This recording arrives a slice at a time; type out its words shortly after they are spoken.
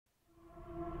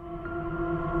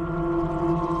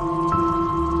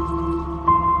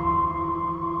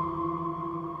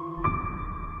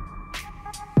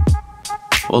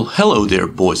Well, hello there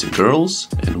boys and girls,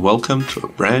 and welcome to a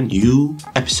brand new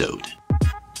episode.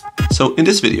 So in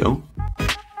this video,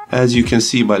 as you can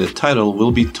see by the title,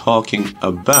 we'll be talking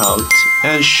about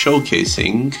and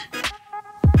showcasing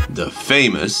the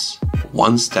famous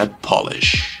one-step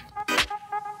polish.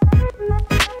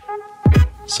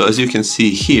 So as you can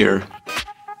see here,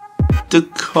 the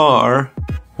car,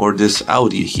 or this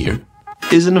Audi here,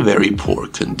 is in a very poor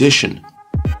condition.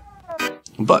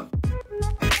 But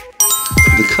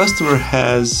the customer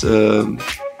has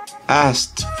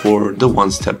asked for the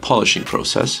one-step polishing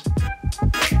process.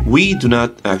 We do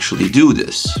not actually do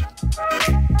this.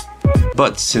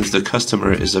 But since the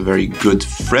customer is a very good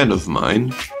friend of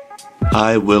mine,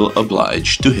 I will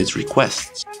oblige to his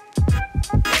requests.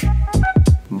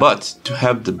 But to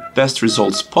have the best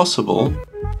results possible,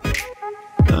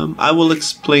 I will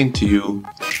explain to you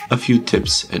a few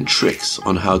tips and tricks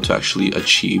on how to actually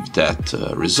achieve that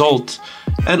result,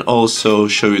 and also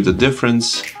show you the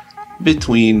difference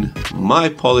between my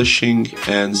polishing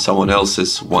and someone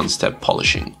else's one-step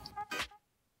polishing.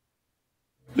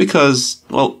 Because,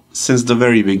 well, since the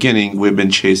very beginning we've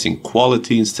been chasing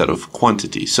quality instead of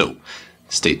quantity, so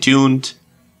stay tuned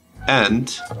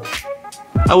and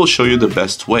I will show you the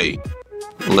best way,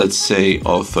 let's say,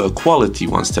 of quality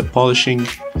one-step polishing.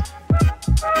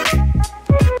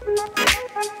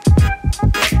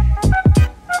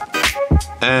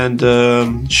 And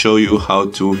show you how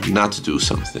to not do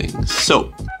some things.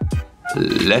 So,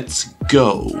 let's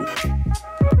go.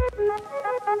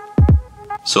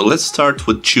 So let's start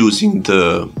with choosing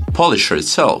the polisher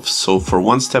itself. So for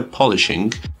one-step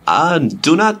polishing,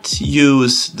 do not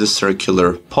use the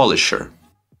circular polisher.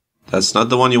 That's not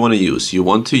the one you want to use. You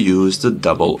want to use the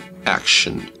double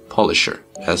action polisher,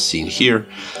 as seen here.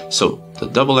 So the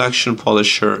double action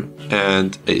polisher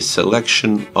and a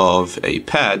selection of a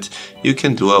pad, you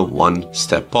can do a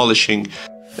one-step polishing.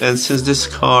 And since this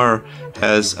car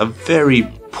has a very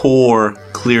poor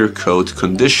clear coat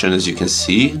condition, as you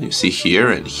see here,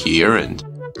 and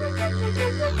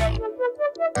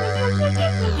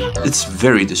it's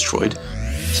very destroyed.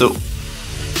 So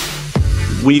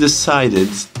we decided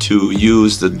to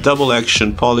use the double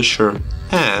action polisher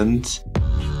and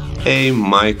a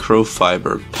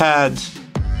microfiber pad.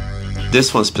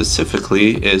 This one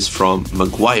specifically is from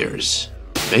Meguiar's,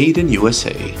 made in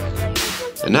USA.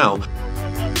 And now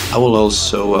I will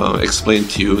also explain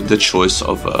to you the choice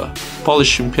of a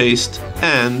polishing paste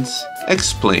and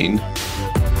explain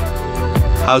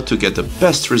how to get the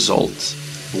best result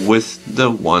with the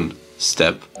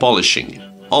one-step polishing.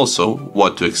 Also,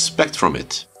 what to expect from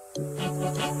it.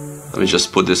 Let me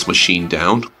just put this machine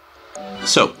down.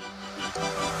 So,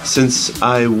 since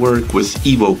I work with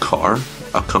Ewocar,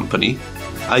 a company,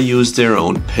 I use their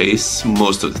own pastes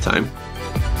most of the time.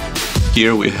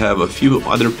 Here we have a few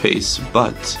other pastes,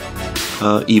 but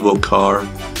Ewocar,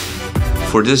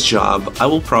 for this job, I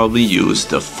will probably use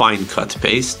the fine cut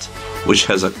paste, which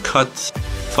has a cut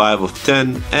 5 of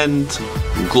 10 and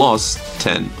gloss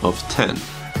 10 of 10.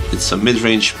 It's a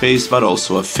mid-range paste, but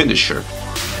also a finisher.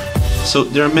 So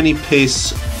there are many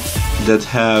pastes that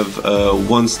have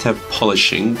one-step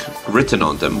polishing written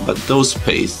on them, but those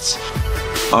pastes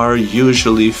are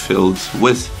usually filled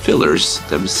with fillers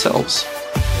themselves.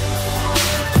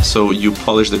 So you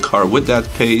polish the car with that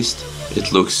paste,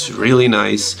 it looks really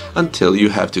nice until you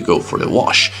have to go for the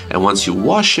wash. And once you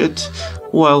wash it,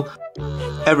 well,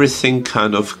 everything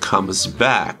kind of comes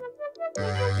back.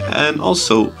 And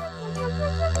also,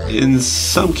 in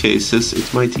some cases,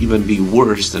 it might even be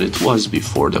worse than it was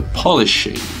before the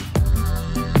polishing.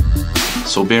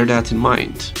 So bear that in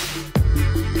mind.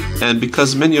 And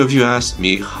because many of you asked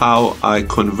me how I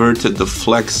converted the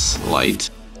flex light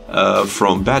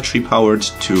from battery powered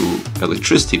to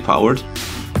electricity powered,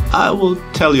 I will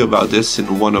tell you about this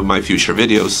in one of my future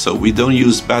videos. So we don't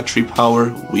use battery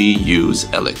power, we use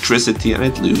electricity, and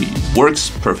it works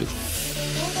perfectly.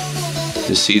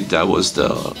 You see, that was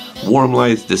the warm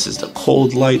light, this is the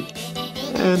cold light,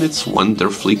 and it's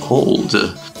wonderfully cold.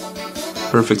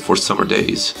 Perfect for summer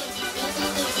days.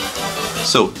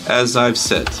 So, as I've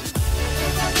said,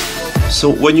 so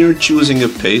when you're choosing a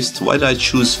paste, why did I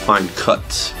choose fine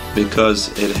cut?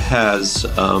 Because it has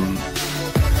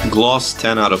gloss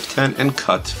 10 out of 10 and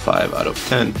cut 5 out of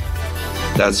 10.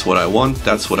 That's what I want,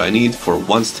 that's what I need for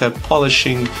one-step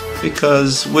polishing,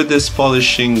 because with this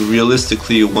polishing,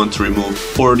 realistically, you want to remove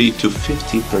 40 to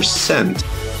 50%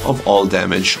 of all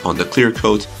damage on the clear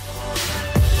coat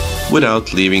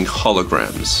without leaving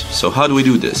holograms. So how do we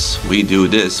do this? We do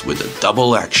this with a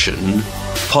double action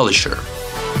polisher.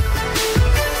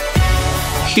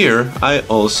 Here I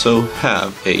also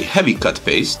have a heavy cut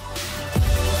paste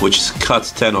which is cut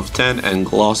 10 of 10 and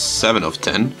gloss 7 of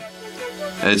 10.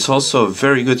 And it's also a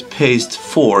very good paste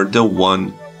for the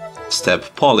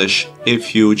one-step polish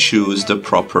if you choose the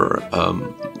proper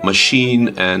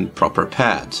machine and proper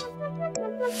pad.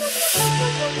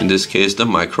 In this case, the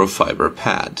microfiber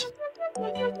pad.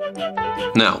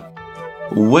 Now,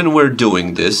 when we're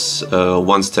doing this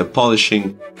one-step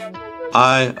polishing,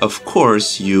 I, of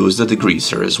course, use the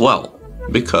degreaser as well,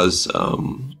 because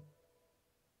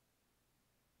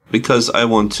I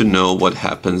want to know what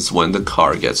happens when the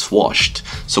car gets washed.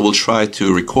 So we'll try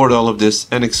to record all of this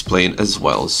and explain as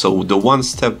well. So the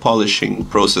one-step polishing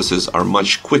processes are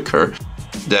much quicker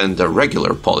than the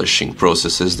regular polishing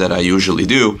processes that I usually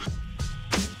do.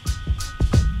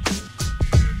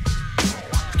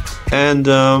 And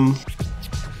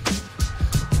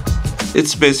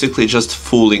it's basically just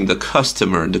fooling the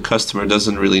customer. The customer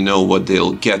doesn't really know what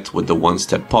they'll get with the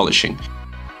one-step polishing.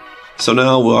 So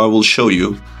now I will show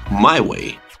you my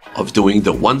way of doing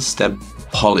the one-step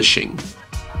polishing,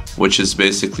 which is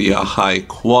basically a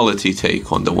high-quality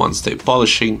take on the one-step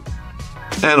polishing,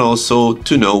 and also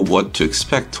to know what to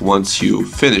expect once you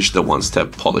finish the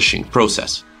one-step polishing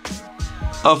process.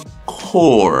 Of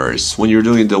course, when you're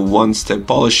doing the one-step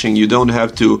polishing, you don't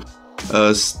have to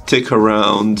stick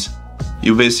around.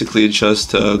 You basically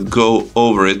just go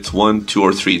over it 1, 2,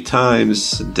 or 3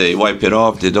 times. They wipe it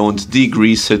off. They don't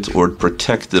degrease it or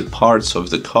protect the parts of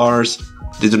the cars.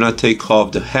 They do not take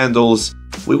off the handles.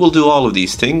 We will do all of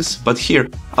these things, but here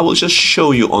I will just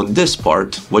show you on this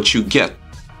part what you get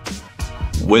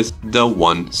with the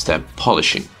one-step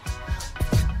polishing.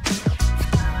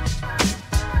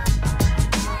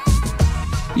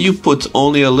 You put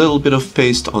only a little bit of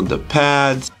paste on the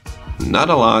pad, not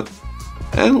a lot,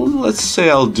 and let's say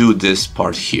I'll do this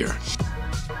part here.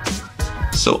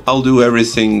 So I'll do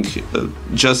everything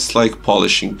just like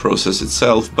polishing process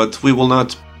itself, but we will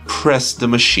not press the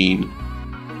machine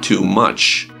too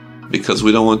much because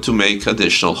we don't want to make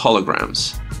additional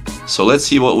holograms. So let's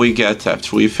see what we get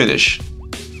after we finish.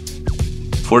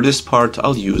 For this part,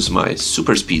 I'll use my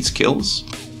super speed skills,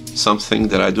 something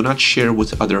that I do not share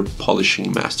with other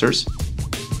polishing masters.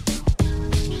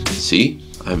 See,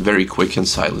 I'm very quick and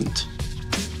silent.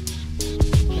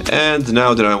 And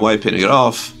now that I'm wiping it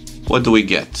off, what do we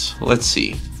get? Let's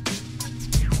see.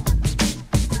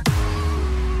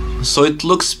 So it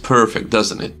looks perfect,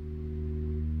 doesn't it?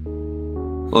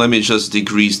 Let me just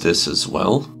degrease this as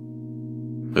well.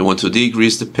 We want to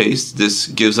degrease the paste. This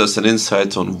gives us an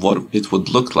insight on what it would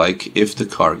look like if the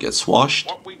car gets washed.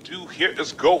 What we do here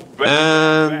is go back,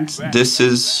 and this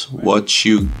is what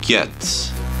you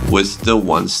get with the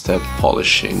one-step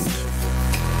polishing.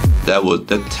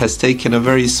 That has taken a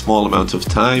very small amount of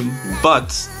time, but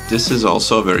this is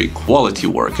also a very quality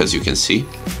work, as you can see.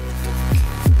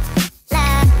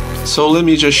 So let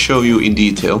me just show you in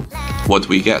detail what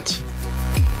we get.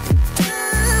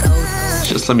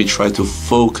 Just let me try to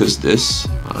focus this.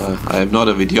 I am not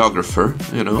a videographer,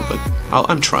 you know, but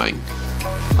I'm trying.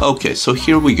 Okay, so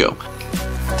here we go.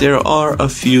 There are a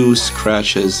few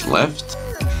scratches left.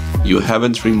 You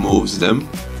haven't removed them,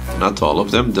 not all of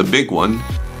them. The big one,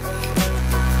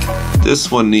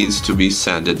 this one needs to be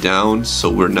sanded down, so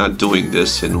we're not doing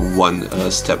this in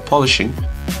one-step polishing.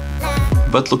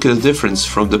 But look at the difference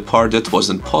from the part that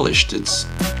wasn't polished. It's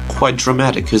quite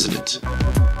dramatic, isn't it?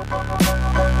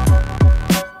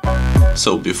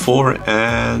 So before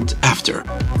and after.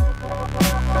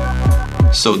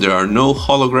 So there are no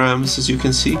holograms, as you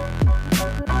can see.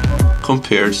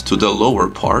 Compared to the lower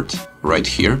part, right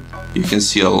here, you can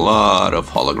see a lot of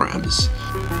holograms.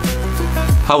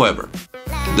 However,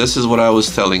 this is what I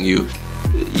was telling you.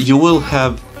 You will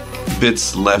have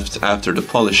bits left after the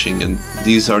polishing, and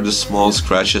these are the small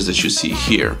scratches that you see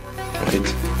here, right?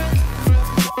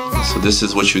 So this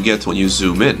is what you get when you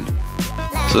zoom in.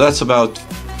 So that's about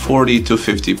 40 to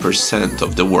 50%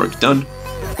 of the work done.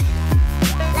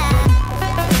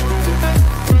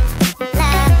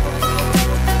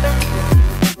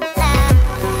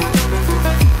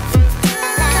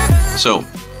 So,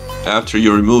 after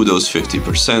you remove those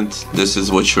 50%, this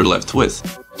is what you're left with.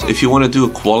 So if you want to do a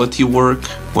quality work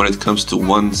when it comes to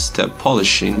one-step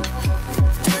polishing,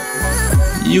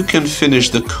 you can finish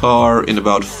the car in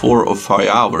about 4 or 5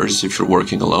 hours if you're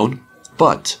working alone.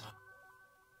 But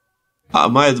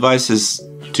my advice is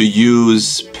to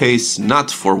use pastes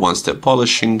not for one-step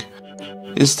polishing,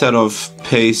 instead of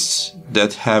pastes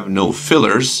that have no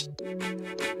fillers,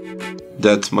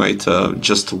 that might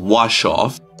just wash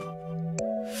off.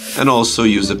 And also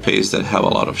use a paste that have a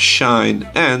lot of shine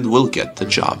and will get the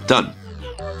job done.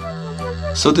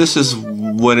 So this is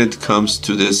when it comes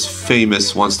to this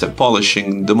famous one-step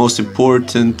polishing, the most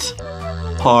important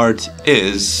part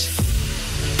is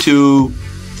to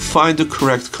find the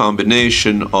correct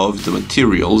combination of the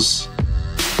materials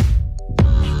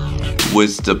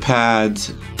with the pad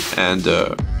and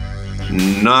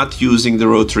not using the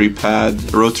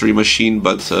rotary machine,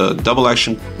 but double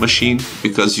action machine,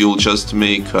 because you'll just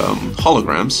make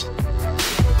holograms.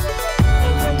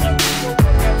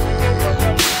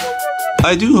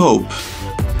 I do hope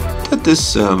that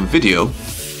this video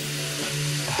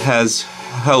has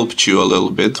helped you a little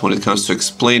bit when it comes to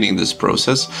explaining this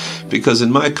process, because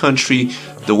in my country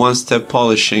the one-step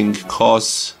polishing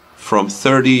costs from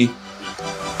 30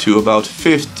 to about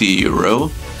 50 euro,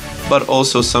 but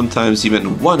also sometimes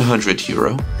even 100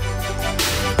 euro.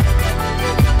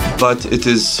 But it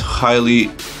is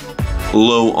highly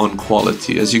low on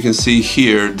quality. As you can see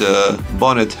here, the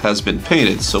bonnet has been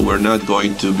painted, so we're not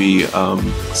going to be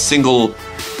single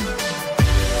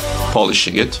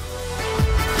polishing it.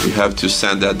 We have to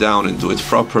sand that down and do it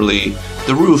properly.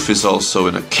 The roof is also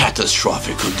in a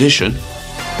catastrophic condition,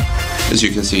 as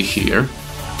you can see here.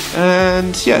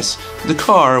 And yes, the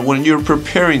car, when you're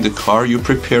preparing the car, you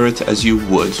prepare it as you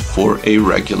would for a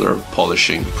regular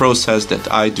polishing process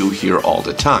that I do here all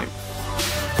the time.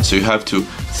 So you have to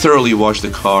thoroughly wash the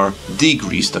car,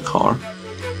 degrease the car,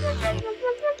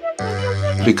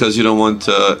 because you don't want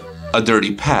a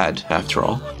dirty pad after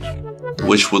all,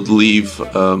 which would leave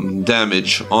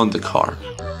damage on the car.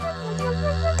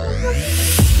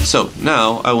 So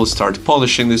now I will start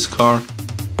polishing this car.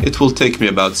 It will take me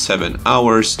about 7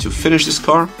 hours to finish this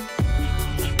car,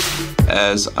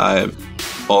 as I've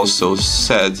also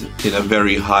said, in a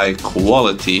very high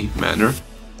quality manner,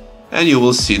 and you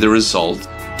will see the result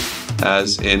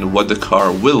as in what the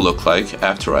car will look like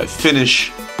after I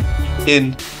finish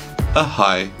in a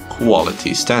high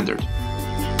quality standard.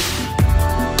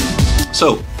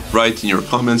 So write in your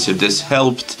comments if this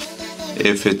helped,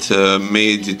 if it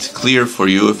made it clear for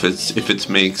you, if it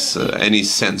makes any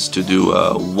sense to do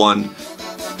a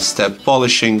one-step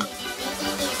polishing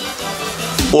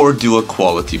or do a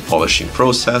quality polishing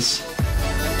process.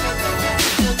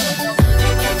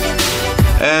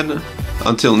 And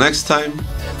until next time,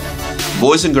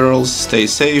 boys and girls, stay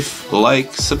safe,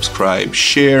 like, subscribe,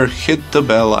 share, hit the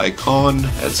bell icon,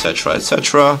 etc.,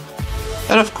 etc.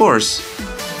 And of course,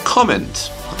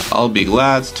 comment. I'll be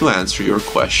glad to answer your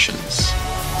questions.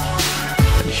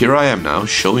 And here I am now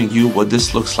showing you what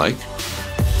this looks like.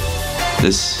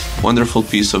 This wonderful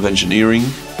piece of engineering.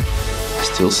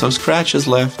 Still some scratches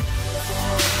left.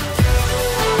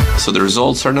 So the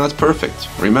results are not perfect.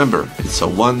 Remember, it's a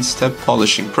one-step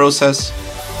polishing process.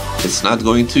 It's not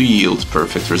going to yield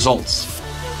perfect results.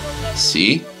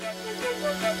 See?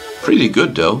 Pretty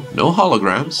good though, no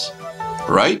holograms,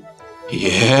 right?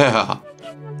 Yeah!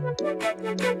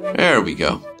 There we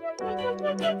go.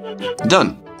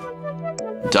 Done.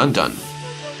 Done.